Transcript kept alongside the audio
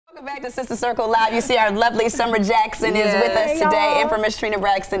Welcome back to Sister Circle Live. You see our lovely Summer Jackson is with us today, and for Miss Trina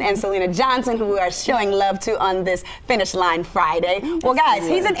Braxton and Selena Johnson, who we are showing love to on this Finish Line Friday. Well, guys,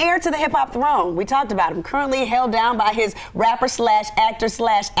 he's an heir to the hip-hop throne. We talked about him. Currently held down by his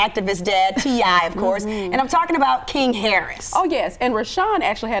rapper/actor/activist dad, T.I., of course. And I'm talking about King Harris. Oh, yes. And Rashawn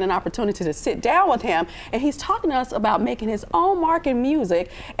actually had an opportunity to sit down with him, and he's talking to us about making his own mark in music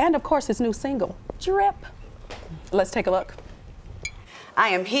and, of course, his new single, Drip. Let's take a look. I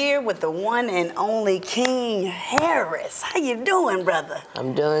am here with the one and only King Harris. How you doing, brother?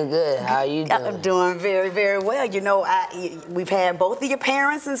 I'm doing good. How are you doing? I'm doing very, very well. You know, we've had both of your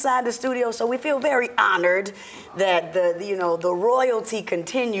parents inside the studio, so we feel very honored that the royalty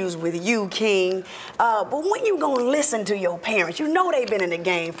continues with you, King. But when you gonna listen to your parents? You know they've been in the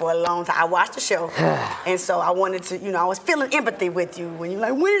game for a long time. I watched the show, and so I wanted to, I was feeling empathy with you when you're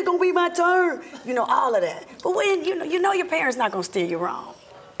like, when is it gonna be my turn? You know, all of that. But when you know your parents not gonna steer you wrong.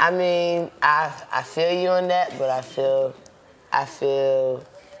 I mean, I feel you on that, but I feel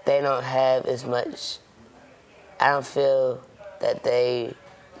they don't have as much. I don't feel that they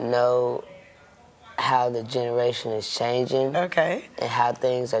know how the generation is changing. Okay. And how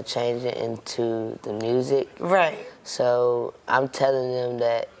things are changing into the music. Right. So I'm telling them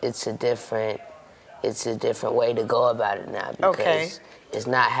that it's a different way to go about it now, because it's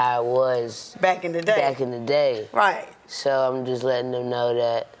not how it was back in the day. Right. So I'm just letting them know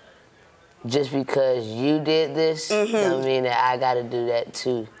that just because you did this, don't mean that I got to do that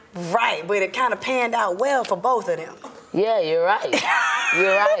too. Right, but it kind of panned out well for both of them. Yeah, you're right.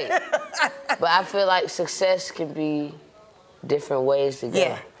 You're right. But I feel like success can be different ways to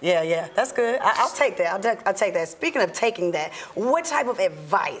go. Yeah. That's good. I'll take that. I'll take that. Speaking of taking that, what type of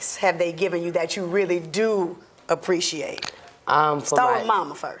advice have they given you that you really do appreciate? Start with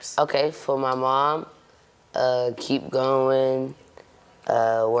Mama first. Okay, for my mom, keep going,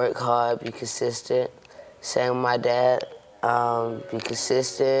 work hard, be consistent. Same with my dad, be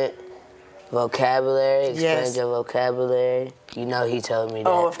consistent, vocabulary, expand your vocabulary. You know he told me that.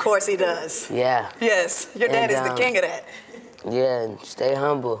 Oh, of course he does. Yeah. Yes, your dad is the king of that. Yeah, and stay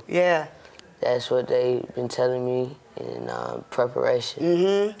humble. Yeah. That's what they've been telling me in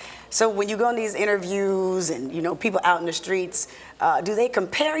preparation. So when you go on these interviews and, people out in the streets, do they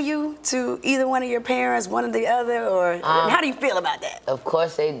compare you to either one of your parents, one or the other, or how do you feel about that? Of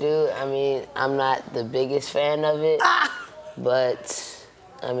course they do. I mean, I'm not the biggest fan of it, but,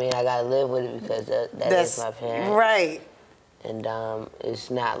 I mean, I gotta live with it because that is my parents. Right. And it's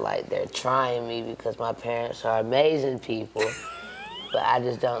not like they're trying me, because my parents are amazing people. But I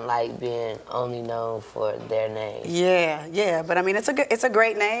just don't like being only known for their name. Yeah, but I mean, it's a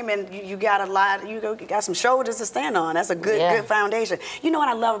great name, and you got a lot. You got some shoulders to stand on. That's a good foundation. You know what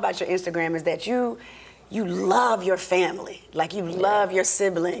I love about your Instagram is that you love your family, like you love your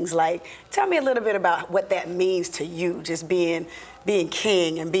siblings. Like, tell me a little bit about what that means to you, just being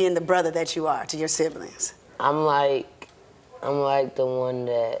king and being the brother that you are to your siblings. I'm like the one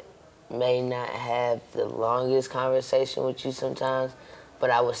that may not have the longest conversation with you sometimes, but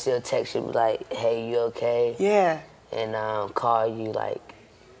I would still text you like, hey, you okay? Yeah. And call you like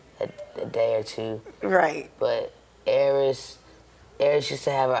a day or two. Right. But Eris used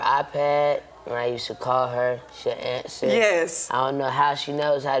to have her iPad. When I used to call her, she'll answer. Yes. I don't know how she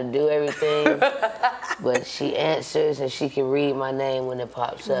knows how to do everything, but she answers, and she can read my name when it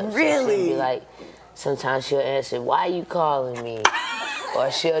pops up. Really? So she'll be like, sometimes she'll answer, why are you calling me? Or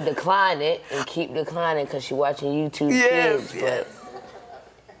she'll decline it and keep declining because she's watching YouTube Kids. But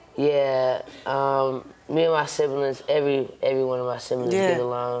yeah, me and my siblings, every one of my siblings get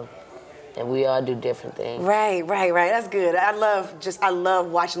along, and we all do different things. Right. That's good. I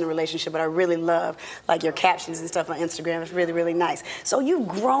love watching the relationship, but I really love like your captions and stuff on Instagram. It's really, really nice. So you've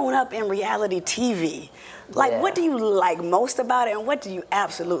grown up in reality TV. Like, what do you like most about it, and what do you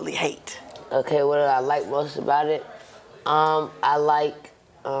absolutely hate? Okay, what do I like most about it? I like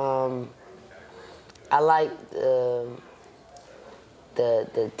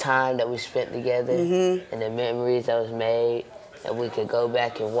the time that we spent together and the memories that was made, that we could go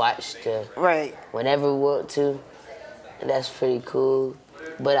back and watch whenever we want to, and that's pretty cool.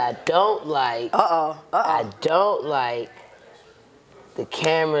 But I don't like I don't like the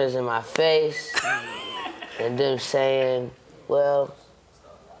cameras in my face and them saying, well,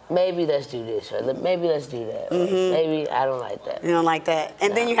 maybe let's do this, or maybe let's do that. Or maybe I don't like that. You don't like that?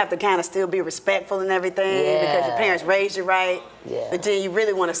 And then you have to kind of still be respectful and everything because your parents raised you right. Yeah. But then you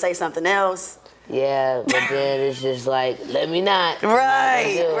really want to say something else. Yeah, but then it's just like, let me not.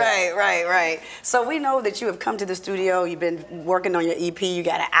 Right. So we know that you have come to the studio, you've been working on your EP, you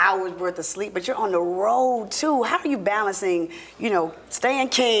got an hour's worth of sleep, but you're on the road too. How are you balancing, staying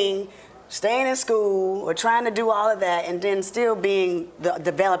king, staying in school, or trying to do all of that, and then still being the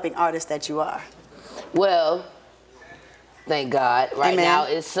developing artist that you are? Well, thank God. Right now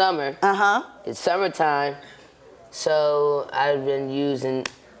it's summer. It's summertime. So I've been using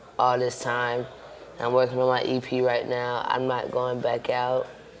all this time. I'm working on my EP right now. I'm not going back out.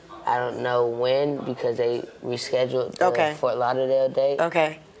 I don't know when because they rescheduled the Fort Lauderdale date.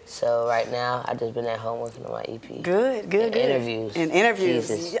 Okay. So right now, I've just been at home working on my EP. Good. Interviews. And interviews.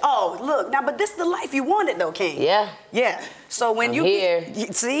 Jesus. Oh, look, now, but this is the life you wanted, though, King. Yeah. Yeah. So when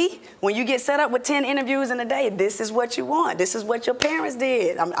when you get set up with 10 interviews in a day, this is what you want. This is what your parents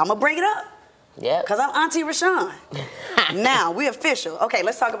did. I'm going to bring it up. Yeah. Because I'm Auntie Rashawn. Now, we official. Okay,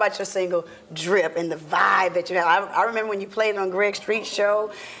 let's talk about your single, Drip, and the vibe that you have. I remember when you played it on Greg Street's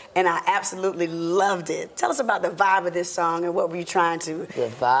show, and I absolutely loved it. Tell us about the vibe of this song and what were you trying to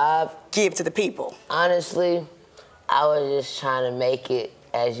give to the people? Honestly, I was just trying to make it,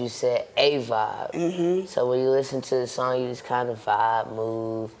 as you said, a vibe. So when you listen to the song, you just kind of vibe,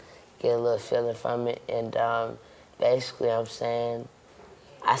 move, get a little feeling from it. And basically, I'm saying,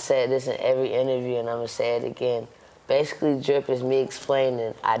 I said this in every interview, and I'm going to say it again. Basically, Drip is me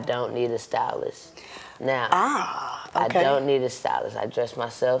explaining I don't need a stylist. Now, I don't need a stylist. I dress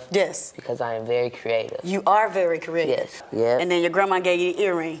myself because I am very creative. You are very creative. Yes. Yep. And then your grandma gave you the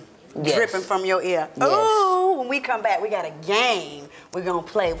earring dripping from your ear. Yes. Ooh, when we come back, we got a game we're going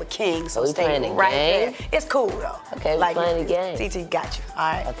to play with King. So stay right there. It's cool, though. Okay, we're playing the game. TT got you.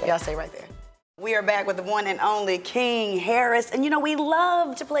 All right, y'all stay right there. We are back with the one and only King Harris. And we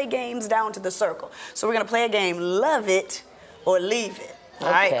love to play games down to the circle. So we're going to play a game, Love It or Leave It. All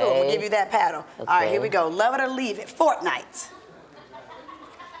right, cool. We'll give you that paddle. All right, here we go. Love it or leave it. Fortnite.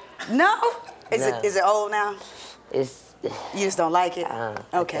 No? Is it old now? You just don't like it?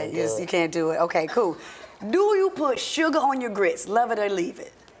 Okay, you can't do it. Okay, cool. Do you put sugar on your grits? Love it or leave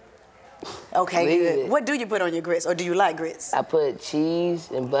it? Okay, good. What do you put on your grits, or do you like grits? I put cheese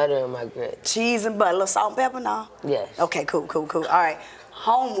and butter on my grits. Cheese and butter. A little salt and pepper now? Yes. Okay, cool. All right.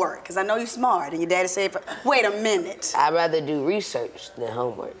 Homework, because I know you're smart, and your daddy said, wait a minute. I'd rather do research than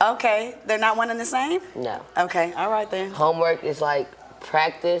homework. Okay, they're not one and the same? No. Okay, all right then. Homework is like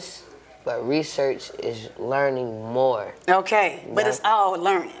practice, but research is learning more. Okay, but it's all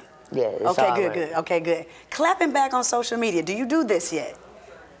learning. Yeah, it's all learning. Good. Okay, good. Clapping back on social media, do you do this yet?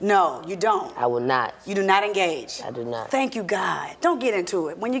 No, you don't. I will not. You do not engage? I do not. Thank you, God. Don't get into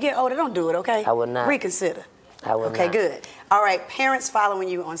it. When you get older, don't do it, okay? I will not. Reconsider. I will not. Okay, good. All right, parents following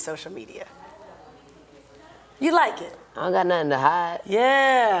you on social media. You like it? I don't got nothing to hide.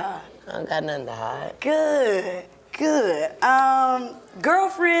 Yeah. I don't got nothing to hide. Good.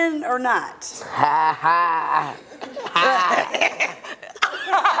 Girlfriend or not? Ha ha.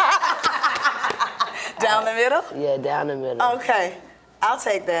 Down the middle? Yeah, down the middle. Okay, I'll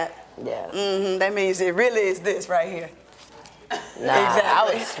take that. Yeah. That means it really is this right here. Nah, exactly. I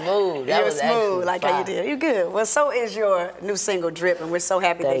was smooth. You were smooth, like how you did. You're good. Well, so is your new single, Drip, and we're so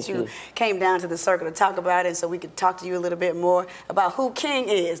happy that you came down to the circle to talk about it, and so we could talk to you a little bit more about who King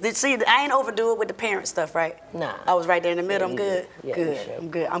is. See, I ain't overdo it with the parent stuff, right? Nah. I was right there in the middle. I'm good. Yeah, good. Sure. I'm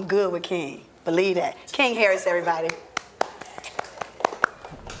good. I'm good with King. Believe that. King Harris, everybody.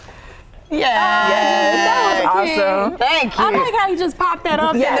 Yeah, that was awesome. Thank you. I like how he just popped that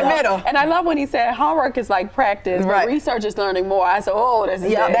up in the middle. And I love when he said homework is like practice, but research is learning more. I said, oh, that's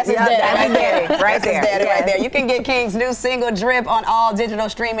his daddy. That's his daddy. Right there. You can get King's new single, Drip, on all digital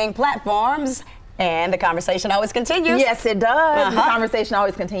streaming platforms. And the conversation always continues. Yes, it does. The conversation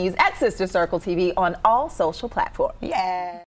always continues at Sister Circle TV on all social platforms. Yeah.